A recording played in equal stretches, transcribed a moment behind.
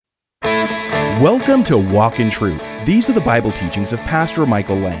Welcome to Walk in Truth. These are the Bible teachings of Pastor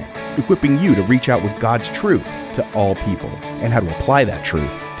Michael Lance, equipping you to reach out with God's truth to all people and how to apply that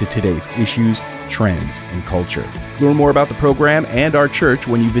truth to today's issues, trends, and culture. Learn more about the program and our church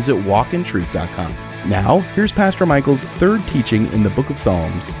when you visit walkintruth.com. Now, here's Pastor Michael's third teaching in the book of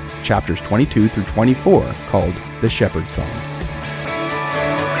Psalms, chapters 22 through 24, called the Shepherd Psalms.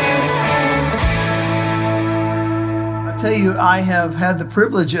 Tell you, I have had the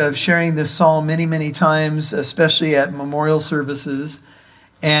privilege of sharing this psalm many times, especially at memorial services,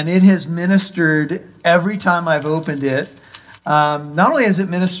 and it has ministered every time I've opened it. Not only has it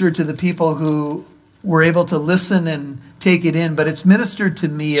ministered to the people who were able to listen and take it in, but it's ministered to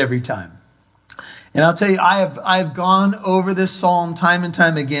me every time. And I'll tell you, I've gone over this psalm time and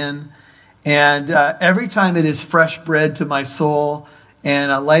time again, and every time it is fresh bread to my soul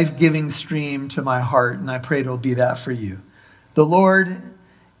and a life-giving stream to my heart, and I pray it'll be that for you. The Lord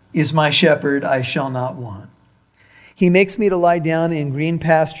is my shepherd, I shall not want. He makes me to lie down in green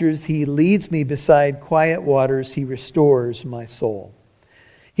pastures. He leads me beside quiet waters. He restores my soul.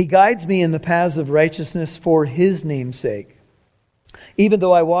 He guides me in the paths of righteousness for his name's sake. Even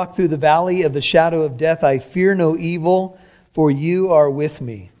though I walk through the valley of the shadow of death, I fear no evil, for you are with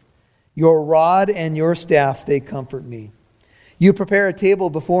me. Your rod and your staff, they comfort me. You prepare a table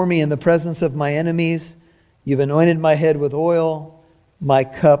before me in the presence of my enemies. You've anointed my head with oil. My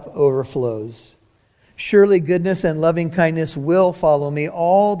cup overflows. Surely goodness and loving kindness will follow me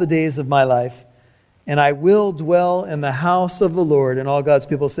all the days of my life, and I will dwell in the house of the Lord. And all God's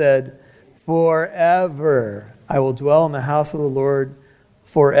people said, forever. I will dwell in the house of the Lord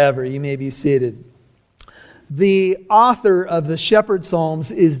forever. You may be seated. The author of the Shepherd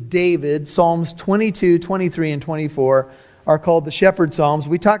Psalms is David. Psalms 22, 23, and 24 are called the Shepherd Psalms.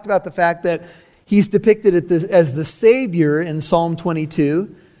 We talked about the fact that he's depicted as the Savior in Psalm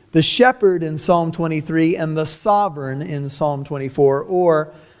 22, the Shepherd in Psalm 23, and the Sovereign in Psalm 24,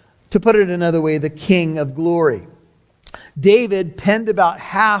 or, to put it another way, the King of Glory. David penned about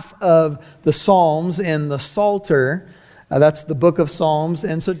half of the Psalms in the Psalter. That's the book of Psalms.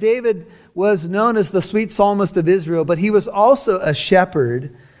 And so David was known as the sweet psalmist of Israel, but he was also a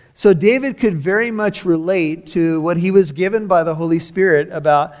shepherd. So David could very much relate to what he was given by the Holy Spirit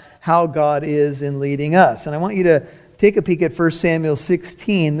about how God is in leading us. And I want you to take a peek at 1 Samuel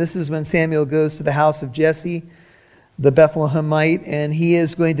 16. This is when Samuel goes to the house of Jesse, the Bethlehemite, and he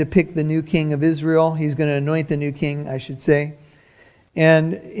is going to pick the new king of Israel. He's going to anoint the new king, I should say.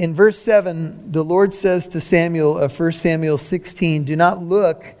 And in verse 7, the Lord says to Samuel of 1 Samuel 16, "Do not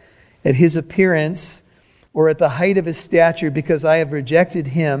look at his appearance or at the height of his stature, because I have rejected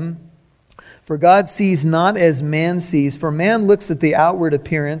him. For God sees not as man sees. For man looks at the outward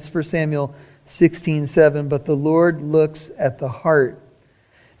appearance," 1 Samuel 16:7, "but the Lord looks at the heart."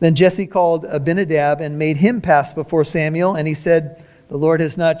 Then Jesse called Abinadab and made him pass before Samuel, and he said, "The Lord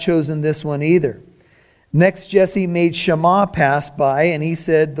has not chosen this one either." Next Jesse made Shammah pass by, and he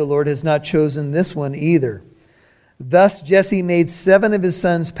said, "The Lord has not chosen this one either." Thus Jesse made 7 of his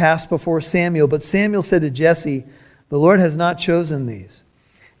sons pass before Samuel. But Samuel said to Jesse, "The Lord has not chosen these."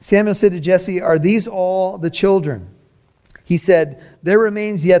 Samuel said to Jesse, "Are these all the children?" He said, "There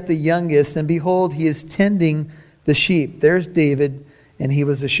remains yet the youngest, and behold, he is tending the sheep." There's David, and he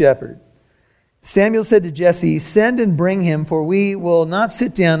was a shepherd. Samuel said to Jesse, "Send and bring him, for we will not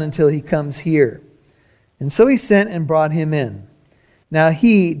sit down until he comes here." And so he sent and brought him in. Now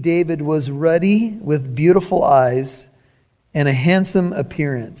he, David, was ruddy with beautiful eyes and a handsome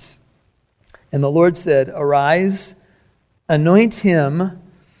appearance. And the Lord said, "Arise, anoint him."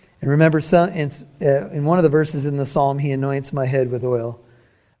 And remember, in one of the verses in the psalm, he anoints my head with oil.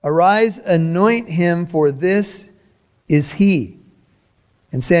 "Arise, anoint him, for this is he."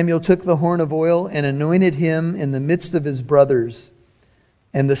 And Samuel took the horn of oil and anointed him in the midst of his brothers.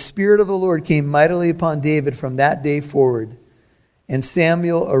 And the Spirit of the Lord came mightily upon David from that day forward. And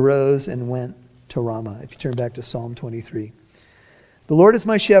Samuel arose and went to Ramah. If you turn back to Psalm 23. "The Lord is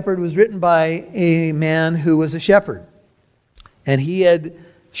my shepherd" was written by a man who was a shepherd. And he had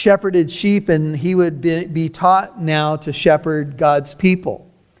shepherded sheep, and he would be taught now to shepherd God's people.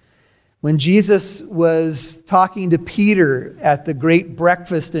 When Jesus was talking to Peter at the great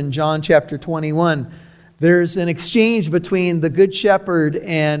breakfast in John chapter 21, there's an exchange between the good shepherd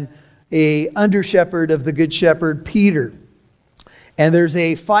and a under-shepherd of the good shepherd, Peter. And there's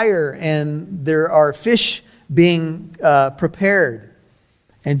a fire, and there are fish being prepared.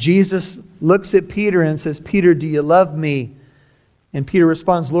 And Jesus looks at Peter and says, "Peter, do you love me?" And Peter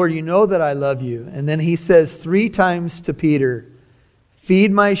responds, "Lord, you know that I love you." And then he says 3 times to Peter,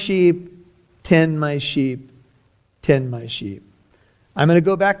 "Feed my sheep, tend my sheep, tend my sheep." I'm going to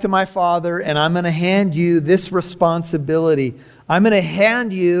go back to my Father, and I'm going to hand you this responsibility. I'm going to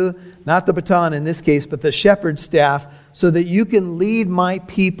hand you, not the baton in this case, but the shepherd's staff, so that you can lead my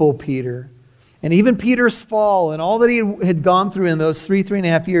people, Peter. And even Peter's fall and all that he had gone through in those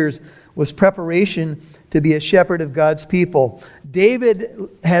 3.5 years was preparation to be a shepherd of God's people. David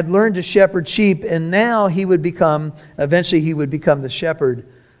had learned to shepherd sheep, and now eventually he would become the shepherd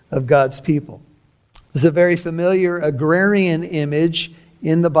of God's people. This is a very familiar agrarian image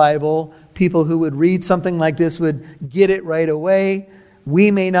in the Bible. People who would read something like this would get it right away.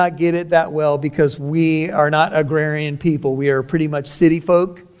 We may not get it that well because we are not agrarian people. We are pretty much city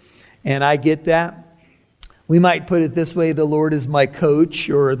folk, and I get that. We might put it this way: the Lord is my coach,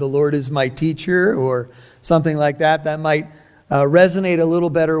 or the Lord is my teacher, or something like that. That might resonate a little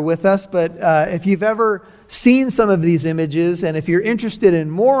better with us. But if you've ever seen some of these images, and if you're interested in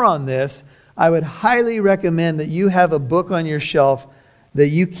more on this, I would highly recommend that you have a book on your shelf that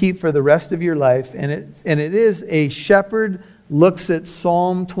you keep for the rest of your life. And it is A Shepherd Looks at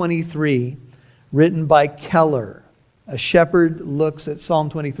Psalm 23, written by Keller. A Shepherd Looks at Psalm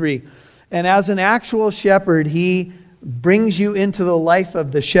 23. And as an actual shepherd, he brings you into the life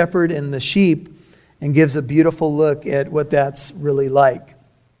of the shepherd and the sheep and gives a beautiful look at what that's really like.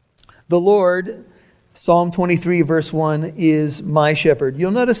 The Lord, Psalm 23, verse 1, is my shepherd.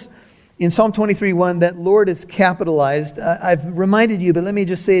 You'll notice in Psalm 23:1, that Lord is capitalized. I've reminded you, but let me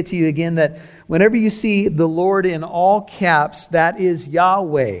just say it to you again, that whenever you see the Lord in all caps, that is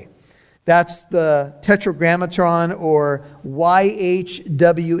Yahweh. That's the Tetragrammaton, or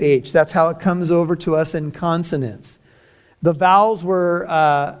YHWH. That's how it comes over to us in consonants. The vowels were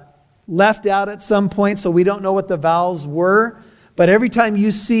left out at some point, so we don't know what the vowels were. But every time you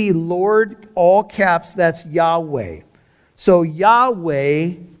see Lord, all caps, that's Yahweh. So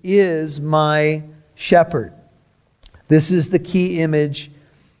Yahweh is my shepherd. This is the key image.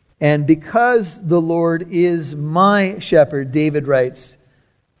 And because the Lord is my shepherd, David writes,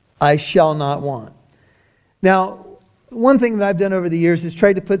 I shall not want. Now, one thing that I've done over the years is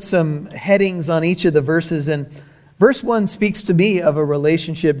tried to put some headings on each of the verses. And verse 1 speaks to me of a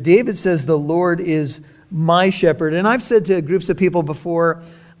relationship. David says, the Lord is my shepherd. And I've said to groups of people before,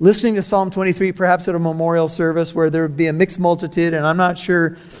 listening to Psalm 23, perhaps at a memorial service where there would be a mixed multitude, and I'm not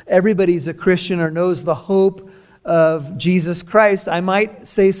sure everybody's a Christian or knows the hope of Jesus Christ, I might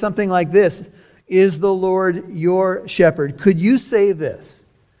say something like this: is the Lord your shepherd? Could you say this?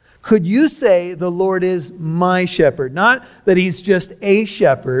 Could you say the Lord is my shepherd? Not that he's just a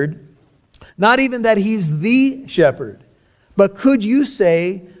shepherd, not even that he's the shepherd, but could you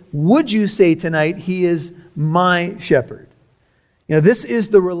say, would you say tonight, he is my shepherd? You know, this is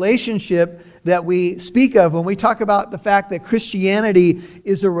the relationship that we speak of when we talk about the fact that Christianity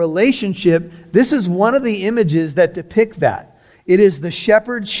is a relationship. This is one of the images that depict that. It is the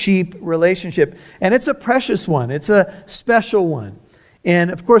shepherd-sheep relationship. And it's a precious one. It's a special one.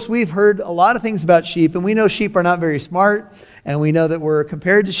 And of course, we've heard a lot of things about sheep, and we know sheep are not very smart, and we know that we're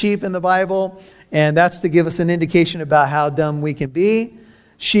compared to sheep in the Bible, and that's to give us an indication about how dumb we can be.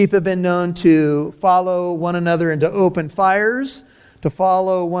 Sheep have been known to follow one another into open fires, to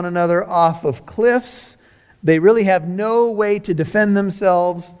follow one another off of cliffs. They really have no way to defend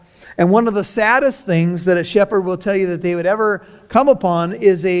themselves. And one of the saddest things that a shepherd will tell you that they would ever come upon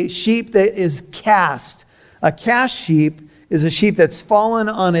is a sheep that is cast. A cast sheep is a sheep that's fallen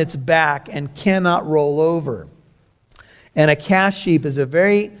on its back and cannot roll over. And a cast sheep is a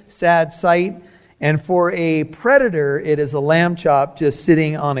very sad sight. And for a predator, it is a lamb chop just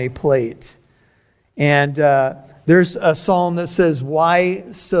sitting on a plate. And there's a psalm that says,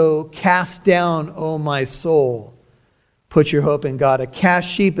 why so cast down, O my soul? Put your hope in God. A cast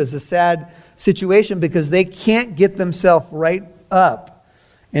sheep is a sad situation because they can't get themselves right up.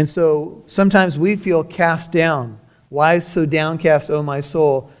 And so sometimes we feel cast down. Why so downcast, O my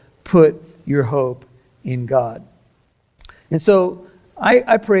soul? Put your hope in God. And so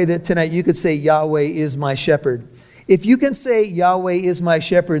I pray that tonight you could say, Yahweh is my shepherd. If you can say Yahweh is my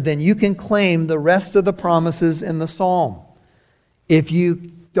shepherd, then you can claim the rest of the promises in the psalm. If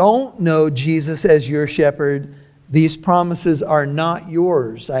you don't know Jesus as your shepherd, these promises are not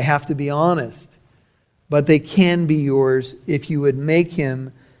yours. I have to be honest. But they can be yours if you would make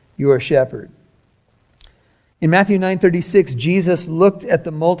him your shepherd. In Matthew 9:36, Jesus looked at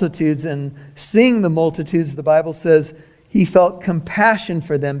the multitudes, and seeing the multitudes, the Bible says, he felt compassion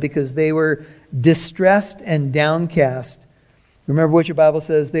for them because they were distressed and downcast. Remember what your Bible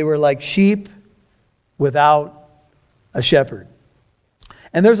says? They were like sheep without a shepherd.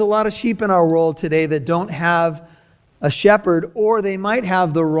 And there's a lot of sheep in our world today that don't have a shepherd, or they might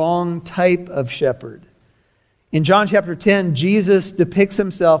have the wrong type of shepherd. In John chapter 10, Jesus depicts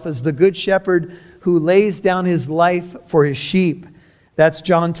himself as the good shepherd who lays down his life for his sheep. That's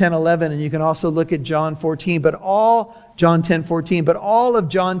John 10:11, and you can also look at John 14. John 10:14, but all of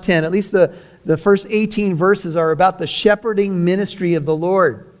John 10, at least the first 18 verses, are about the shepherding ministry of the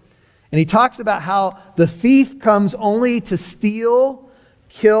Lord. And he talks about how the thief comes only to steal,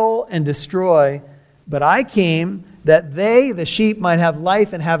 kill, and destroy. But I came that they, the sheep, might have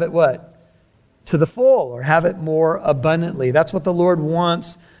life and have it what? To the full, or have it more abundantly. That's what the Lord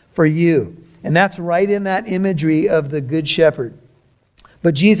wants for you. And that's right in that imagery of the good shepherd.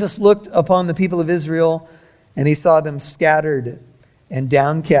 But Jesus looked upon the people of Israel and he saw them scattered and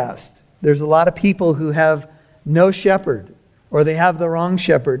downcast. There's a lot of people who have no shepherd, or they have the wrong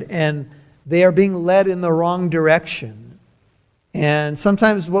shepherd, and they are being led in the wrong direction. And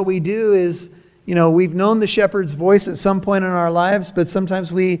sometimes what we do is, we've known the shepherd's voice at some point in our lives, but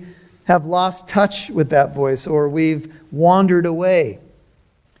sometimes we have lost touch with that voice, or we've wandered away.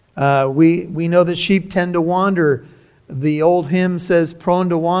 We know that sheep tend to wander. The old hymn says, prone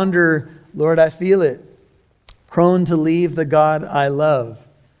to wander, Lord, I feel it. Prone to leave the God I love.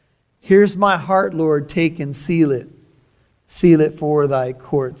 Here's my heart, Lord, take and seal it. Seal it for thy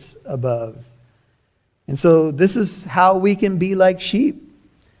courts above. And so this is how we can be like sheep.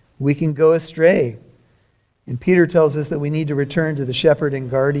 We can go astray. And Peter tells us that we need to return to the shepherd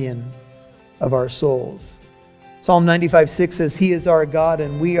and guardian of our souls. Psalm 95:6 says, He is our God,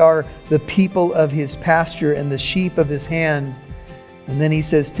 and we are the people of His pasture and the sheep of His hand. And then he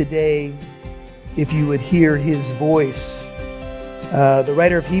says, today, if you would hear His voice. The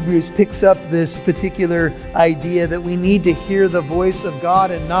writer of Hebrews picks up this particular idea that we need to hear the voice of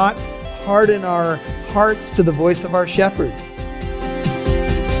God and not harden our hearts to the voice of our shepherd.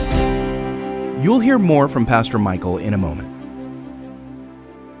 You'll hear more from Pastor Michael in a moment.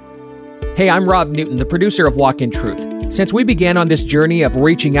 Hey, I'm Rob Newton, the producer of Walk in Truth. Since we began on this journey of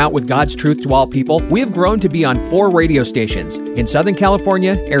reaching out with God's truth to all people, we have grown to be on 4 radio stations in Southern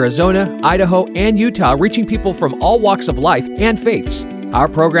California, Arizona, Idaho, and Utah, reaching people from all walks of life and faiths. Our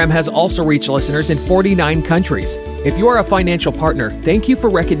program has also reached listeners in 49 countries. If you are a financial partner, thank you for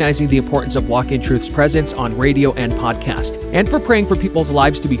recognizing the importance of Walk in Truth's presence on radio and podcast, and for praying for people's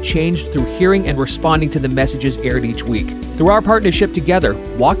lives to be changed through hearing and responding to the messages aired each week. Through our partnership together,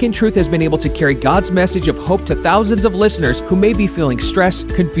 Walk in Truth has been able to carry God's message of hope to thousands of listeners who may be feeling stress,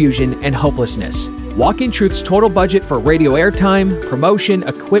 confusion, and hopelessness. Walk in Truth's total budget for radio airtime, promotion,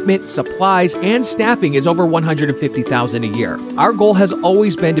 equipment, supplies, and staffing is over $150,000 a year. Our goal has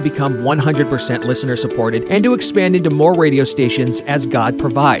always been to become 100% listener supported and to expand into more radio stations as God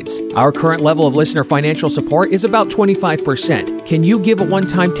provides. Our current level of listener financial support is about 25%. Can you give a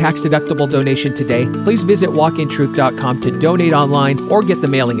one-time tax-deductible donation today? Please visit walkintruth.com to donate online or get the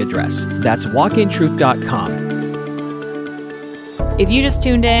mailing address. That's walkintruth.com. If you just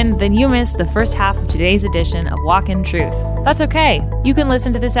tuned in, then you missed the first half of today's edition of Walk in Truth. That's okay. You can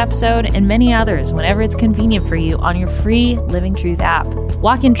listen to this episode and many others whenever it's convenient for you on your free Living Truth app.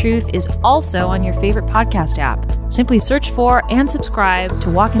 Walk in Truth is also on your favorite podcast app. Simply search for and subscribe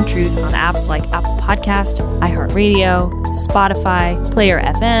to Walk in Truth on apps like Apple Podcast, iHeartRadio, Spotify, Player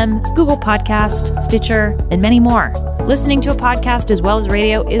FM, Google Podcast, Stitcher, and many more. Listening to a podcast as well as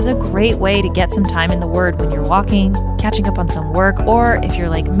radio is a great way to get some time in the Word when you're walking, catching up on some work, or if you're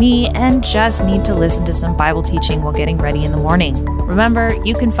like me and just need to listen to some Bible teaching while getting ready in the morning. Remember,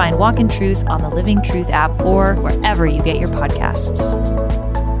 you can find Walk in Truth on the Living Truth app or wherever you get your podcasts.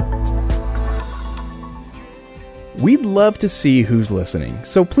 We'd love to see who's listening,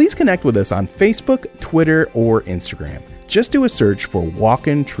 so please connect with us on Facebook, Twitter, or Instagram. Just do a search for Walk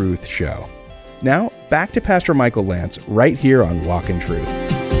in Truth Show. Now, back to Pastor Michael Lantz right here on Walk in Truth.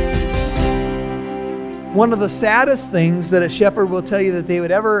 One of the saddest things that a shepherd will tell you that they would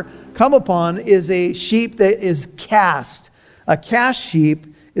ever come upon is a sheep that is cast. A cast sheep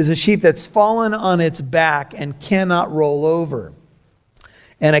is a sheep that's fallen on its back and cannot roll over.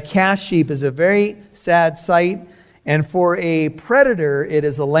 And a cast sheep is a very sad sight. And for a predator, it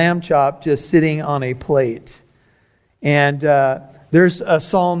is a lamb chop just sitting on a plate. And there's a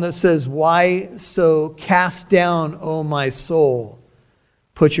psalm that says, why so cast down, O my soul?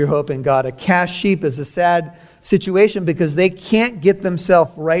 Put your hope in God. A cast sheep is a sad situation because they can't get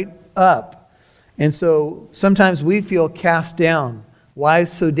themselves right up. And so sometimes we feel cast down. Why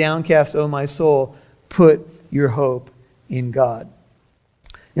so downcast, O my soul? Put your hope in God.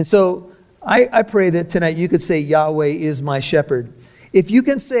 And so I pray that tonight you could say, Yahweh is my shepherd. If you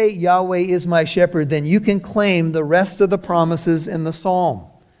can say, Yahweh is my shepherd, then you can claim the rest of the promises in the psalm.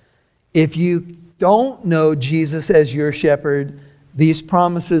 If you don't know Jesus as your shepherd, These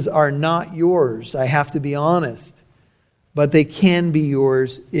promises are not yours. I have to be honest. But they can be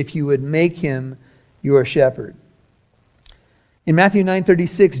yours if you would make him your shepherd. In Matthew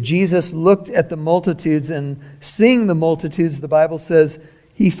 9:36, Jesus looked at the multitudes, and seeing the multitudes, the Bible says,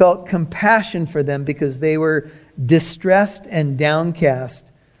 he felt compassion for them because they were distressed and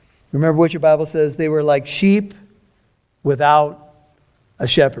downcast. Remember what your Bible says? They were like sheep without a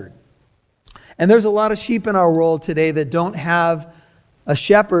shepherd. And there's a lot of sheep in our world today that don't have a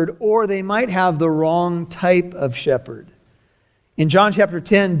shepherd, or they might have the wrong type of shepherd. In John chapter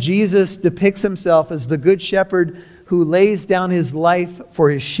 10, Jesus depicts himself as the good shepherd who lays down his life for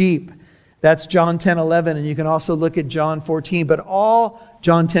his sheep. That's John 10:11, and you can also look at John 14.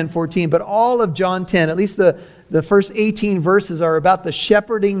 John 10:14, but all of John 10, at least the first 18 verses, are about the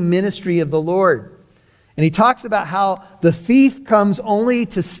shepherding ministry of the Lord. And he talks about how the thief comes only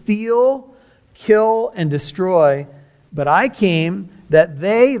to steal, kill, and destroy. But I came that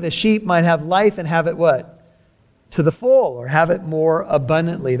they, the sheep, might have life and have it what? To the full, or have it more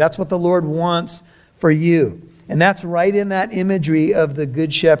abundantly. That's what the Lord wants for you. And that's right in that imagery of the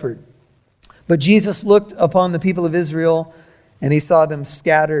good shepherd. But Jesus looked upon the people of Israel and he saw them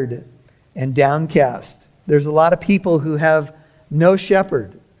scattered and downcast. There's a lot of people who have no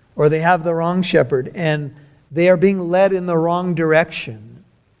shepherd, or they have the wrong shepherd, and they are being led in the wrong direction.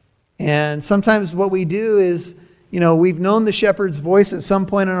 And sometimes what we do is, we've known the shepherd's voice at some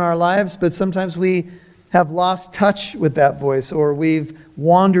point in our lives, but sometimes we have lost touch with that voice, or we've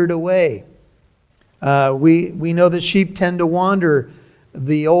wandered away. We know that sheep tend to wander.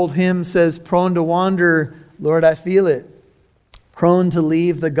 The old hymn says, prone to wander, Lord, I feel it. Prone to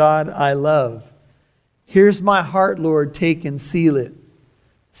leave the God I love. Here's my heart, Lord, take and seal it.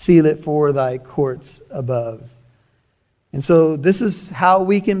 Seal it for thy courts above. And so this is how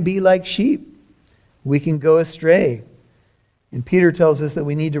we can be like sheep. We can go astray. And Peter tells us that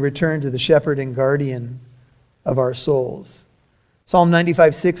we need to return to the shepherd and guardian of our souls. Psalm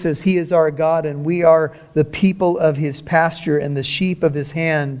 95:6 says, he is our God, and we are the people of his pasture and the sheep of his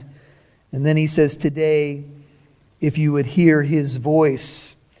hand. And then he says, today, if you would hear his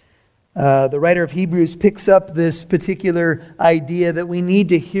voice. The writer of Hebrews picks up this particular idea that we need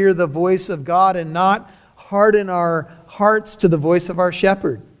to hear the voice of God and not harden our hearts to the voice of our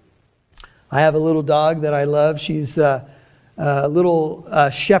shepherd. I have a little dog that I love. She's a little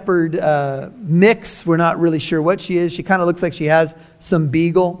shepherd mix. We're not really sure what she is. She kind of looks like she has some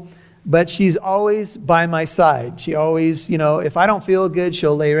beagle, but she's always by my side. She always, if I don't feel good,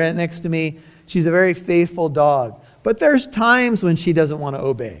 she'll lay right next to me. She's a very faithful dog. But there's times when she doesn't want to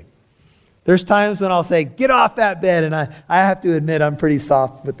obey. There's times when I'll say, get off that bed. And I have to admit, I'm pretty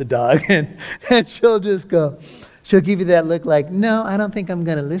soft with the dog. And she'll just go, she'll give you that look like, no, I don't think I'm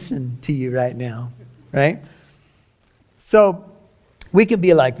going to listen to you right now. Right? So we can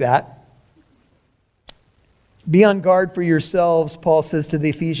be like that. Be on guard for yourselves, Paul says to the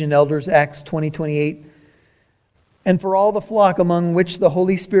Ephesian elders, Acts 20:28. And for all the flock among which the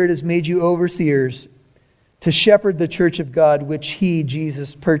Holy Spirit has made you overseers, to shepherd the church of God, which he,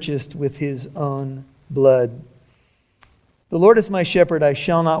 Jesus, purchased with his own blood. The Lord is my shepherd, I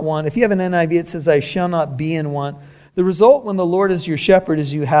shall not want. If you have an NIV, it says, I shall not be in want. The result when the Lord is your shepherd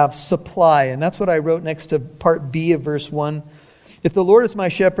is you have supply. And that's what I wrote next to part B of verse 1. If the Lord is my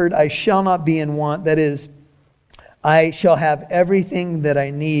shepherd, I shall not be in want. That is, I shall have everything that I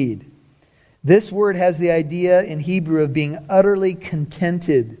need. This word has the idea in Hebrew of being utterly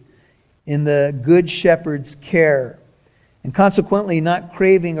contented in the good shepherd's care, and consequently not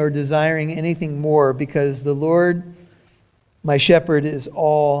craving or desiring anything more, because the Lord, my shepherd, is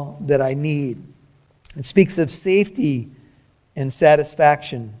all that I need. It speaks of safety and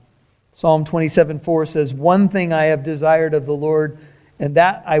satisfaction. Psalm 27:4 says, one thing I have desired of the Lord, and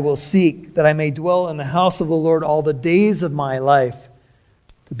that I will seek, that I may dwell in the house of the Lord all the days of my life,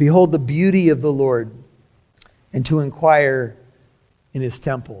 to behold the beauty of the Lord and to inquire in his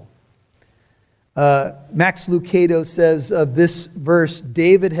temple. Max Lucado says of this verse,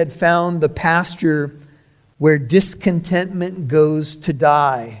 David had found the pasture where discontentment goes to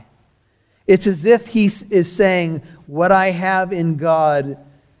die. It's as if he is saying, what I have in God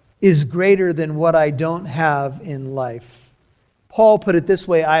is greater than what I don't have in life. Paul put it this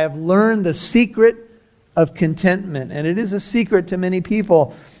way, I have learned the secret of contentment. And it is a secret to many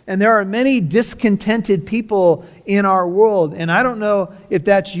people. And there are many discontented people in our world. And I don't know if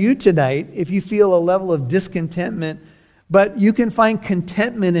that's you tonight, if you feel a level of discontentment, but you can find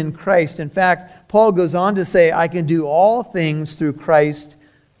contentment in Christ. In fact, Paul goes on to say, I can do all things through Christ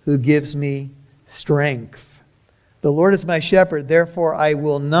who gives me strength. The Lord is my shepherd, therefore I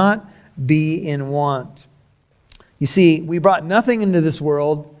will not be in want. You see, we brought nothing into this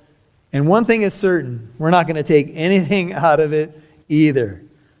world, and one thing is certain, we're not going to take anything out of it either.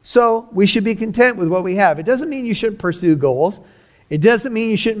 So we should be content with what we have. It doesn't mean you shouldn't pursue goals. It doesn't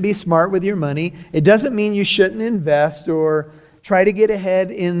mean you shouldn't be smart with your money. It doesn't mean you shouldn't invest or try to get ahead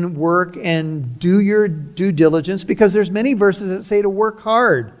in work and do your due diligence, because there's many verses that say to work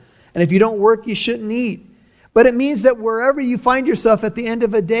hard. And if you don't work, you shouldn't eat. But it means that wherever you find yourself at the end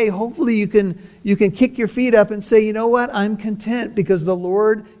of a day, hopefully you can kick your feet up and say, you know what, I'm content because the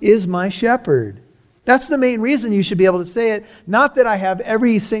Lord is my shepherd. That's the main reason you should be able to say it. Not that I have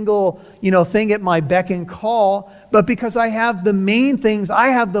every single, thing at my beck and call, but because I have the main things. I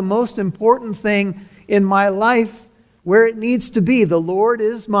have the most important thing in my life where it needs to be. The Lord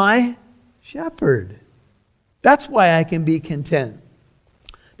is my shepherd. That's why I can be content.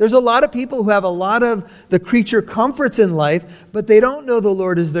 There's a lot of people who have a lot of the creature comforts in life, but they don't know the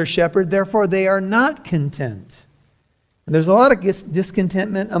Lord is their shepherd, therefore they are not content. And there's a lot of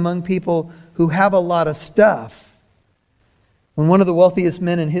discontentment among people who have a lot of stuff. When one of the wealthiest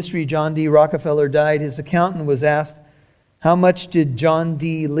men in history, John D. Rockefeller, died, his accountant was asked, "How much did John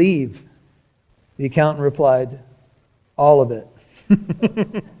D. leave?" The accountant replied, "All of it."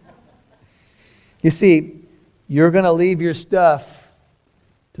 You see, you're going to leave your stuff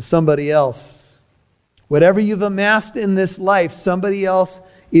to somebody else. Whatever you've amassed in this life, somebody else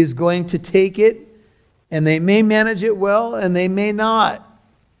is going to take it, and they may manage it well, and they may not.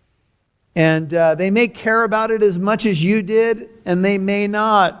 And they may care about it as much as you did, and they may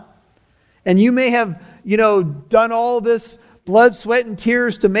not. And you may have, done all this blood, sweat, and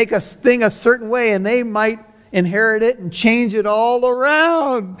tears to make a thing a certain way, and they might inherit it and change it all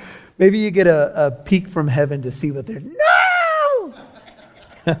around. Maybe you get a peek from heaven to see what they're... No!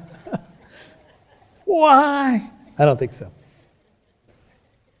 Why? I don't think so.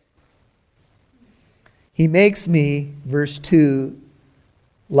 He makes me, verse 2,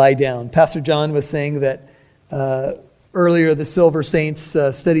 lie down. Pastor John was saying that earlier the Silver Saints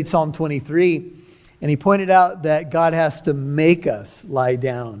studied Psalm 23, and he pointed out that God has to make us lie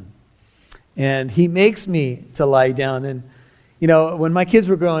down. And he makes me to lie down. And, when my kids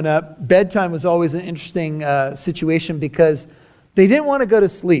were growing up, bedtime was always an interesting situation because they didn't want to go to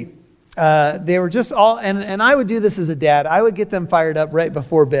sleep. They were just all, and I would do this as a dad. I would get them fired up right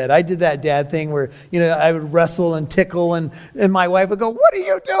before bed. I did that dad thing where, I would wrestle and tickle, and my wife would go, "What are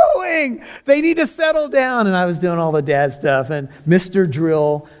you doing? They need to settle down." And I was doing all the dad stuff. And Mr.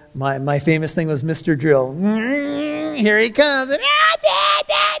 Drill, my famous thing was Mr. Drill. Here he comes. And, Dad.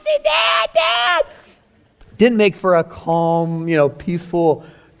 Didn't make for a calm, peaceful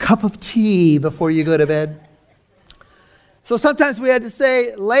cup of tea before you go to bed. So sometimes we had to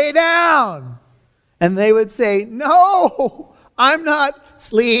say, "Lay down." And they would say, "No, I'm not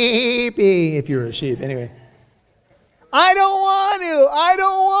sleepy." If you were a sheep, anyway. I don't want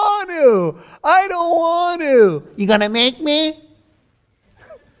to. You gonna make me?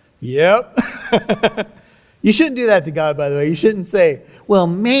 Yep. You shouldn't do that to God, by the way. You shouldn't say, "Well,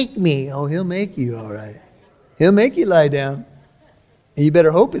 make me." Oh, he'll make you, all right. He'll make you lie down. And you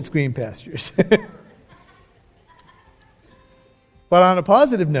better hope it's green pastures. But on a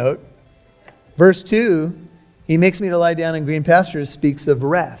positive note, verse 2, he makes me to lie down in green pastures, speaks of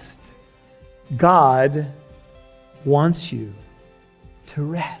rest. God wants you to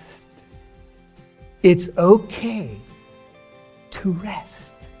rest. It's okay to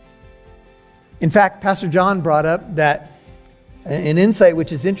rest. In fact, Pastor John brought up that an insight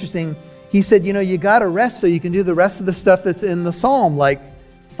which is interesting. He said, you got to rest so you can do the rest of the stuff that's in the psalm, like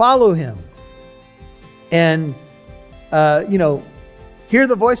follow him. And, hear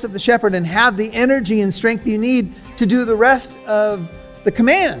the voice of the shepherd and have the energy and strength you need to do the rest of the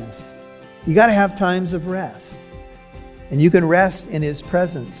commands. You got to have times of rest. And you can rest in his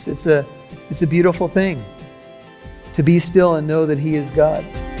presence. It's a beautiful thing to be still and know that he is God.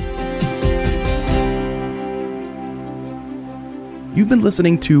 You've been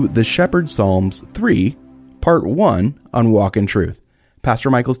listening to The Shepherd Psalms 3, Part 1 on Walk in Truth. Pastor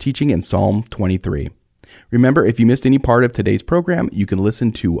Michael's teaching in Psalm 23. Remember, if you missed any part of today's program, you can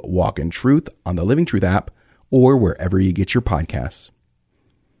listen to Walk in Truth on the Living Truth app or wherever you get your podcasts.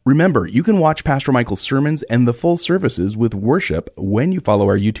 Remember, you can watch Pastor Michael's sermons and the full services with worship when you follow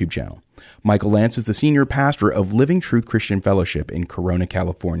our YouTube channel. Michael Lance is the senior pastor of Living Truth Christian Fellowship in Corona,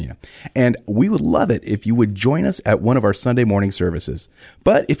 California. And we would love it if you would join us at one of our Sunday morning services.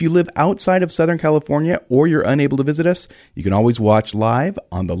 But if you live outside of Southern California or you're unable to visit us, you can always watch live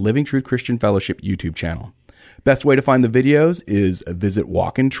on the Living Truth Christian Fellowship YouTube channel. Best way to find the videos is visit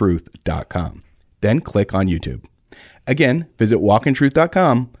walkintruth.com. Then click on YouTube. Again, visit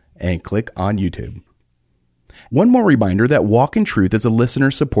walkintruth.com and click on YouTube. One more reminder that Walk in Truth is a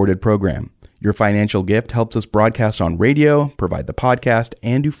listener-supported program. Your financial gift helps us broadcast on radio, provide the podcast,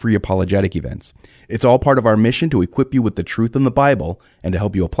 and do free apologetic events. It's all part of our mission to equip you with the truth in the Bible and to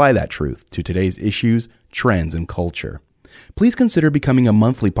help you apply that truth to today's issues, trends, and culture. Please consider becoming a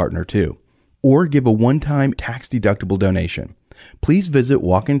monthly partner too, or give a one-time tax-deductible donation. Please visit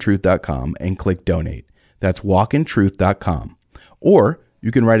walkintruth.com and click donate. That's walkintruth.com. Or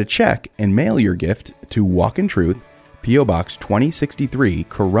you can write a check and mail your gift to Walk in Truth, P.O. Box 2063,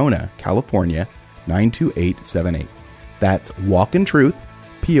 Corona, California, 92878. That's Walk in Truth,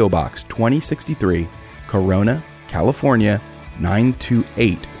 P.O. Box 2063, Corona, California,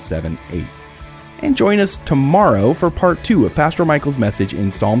 92878. And join us tomorrow for part 2 of Pastor Michael's message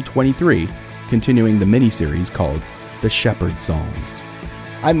in Psalm 23, continuing the mini-series called The Shepherd Psalms.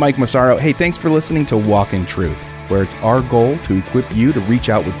 I'm Mike Massaro. Hey, thanks for listening to Walk in Truth, where it's our goal to equip you to reach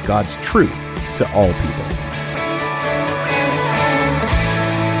out with God's truth to all people.